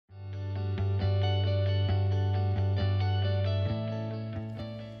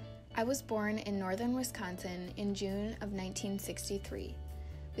I was born in northern Wisconsin in June of 1963.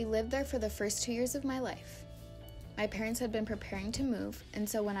 We lived there for the first 2 years of my life. My parents had been preparing to move, and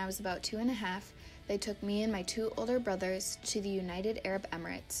so when I was about 2.5, they took me and my 2 older brothers to the United Arab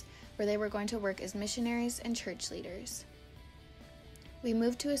Emirates, where they were going to work as missionaries and church leaders. We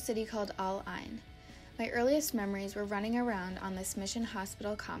moved to a city called Al Ain. My earliest memories were running around on this mission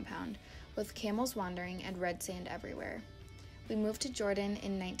hospital compound with camels wandering and red sand everywhere. We moved to Jordan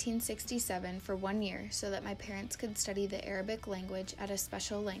in 1967 for 1 year so that my parents could study the Arabic language at a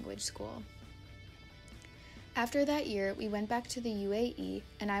special language school. After that year, we went back to the UAE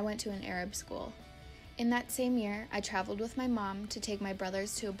and I went to an Arab school. In that same year, I traveled with my mom to take my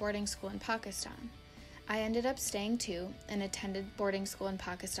brothers to a boarding school in Pakistan. I ended up staying too and attended boarding school in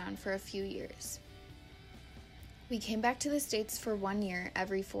Pakistan for a few years. We came back to the States for 1 year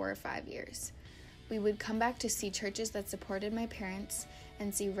every 4 or 5 years. We would come back to see churches that supported my parents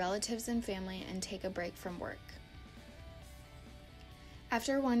and see relatives and family and take a break from work.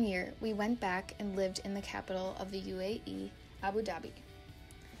 After 1 year, we went back and lived in the capital of the UAE, Abu Dhabi.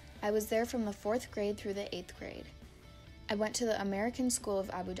 I was there from the 4th grade through the 8th grade. I went to the American School of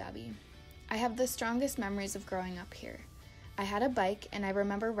Abu Dhabi. I have the strongest memories of growing up here. I had a bike and I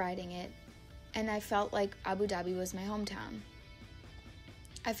remember riding it, and I felt like Abu Dhabi was my hometown.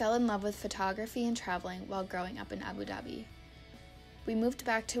 I fell in love with photography and traveling while growing up in Abu Dhabi. We moved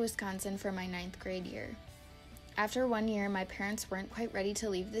back to Wisconsin for my 9th grade year. After 1 year, my parents weren't quite ready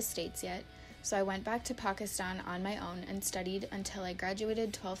to leave the States yet, so I went back to Pakistan on my own and studied until I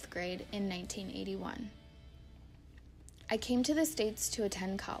graduated 12th grade in 1981. I came to the States to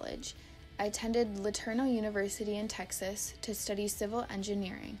attend college. I attended Laterno University in Texas to study civil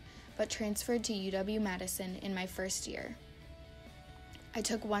engineering, but transferred to UW-Madison in my first year. I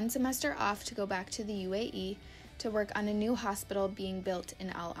took 1 semester off to go back to the UAE to work on a new hospital being built in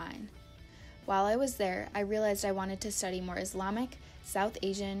Al Ain. While I was there, I realized I wanted to study more Islamic, South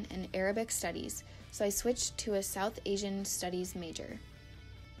Asian, and Arabic studies, so I switched to a South Asian Studies major.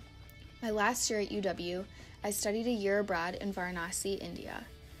 My last year at UW, I studied a year abroad in Varanasi, India.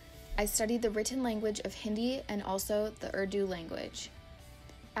 I studied the written language of Hindi and also the Urdu language.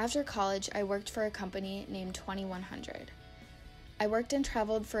 After college, I worked for a company named 2100. I worked and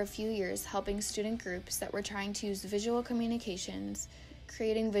traveled for a few years helping student groups that were trying to use visual communications,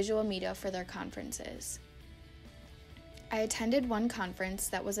 creating visual media for their conferences. I attended one conference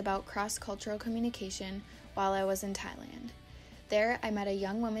that was about cross-cultural communication while I was in Thailand. There, I met a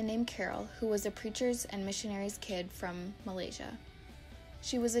young woman named Carol who was a preacher's and missionary's kid from Malaysia.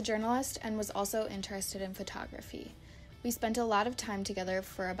 She was a journalist and was also interested in photography. We spent a lot of time together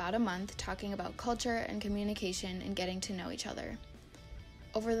for about a month talking about culture and communication and getting to know each other.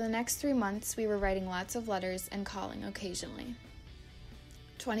 Over the next 3 months, we were writing lots of letters and calling occasionally.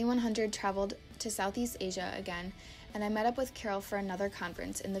 2100 traveled to Southeast Asia again, and I met up with Carol for another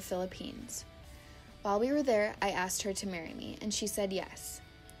conference in the Philippines. While we were there, I asked her to marry me, and she said yes.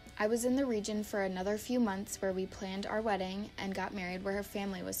 I was in the region for another few months where we planned our wedding and got married where her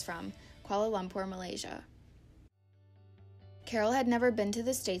family was from, Kuala Lumpur, Malaysia. Carol had never been to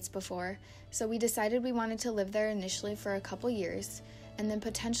the States before, so we decided we wanted to live there initially for a couple years, and then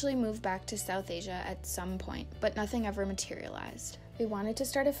potentially move back to South Asia at some point, but nothing ever materialized. We wanted to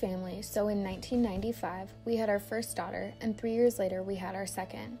start a family, so in 1995, we had our first daughter, and 3 years later, we had our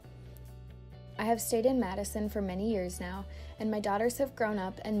second. I have stayed in Madison for many years now, and my daughters have grown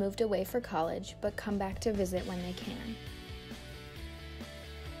up and moved away for college, but come back to visit when they can.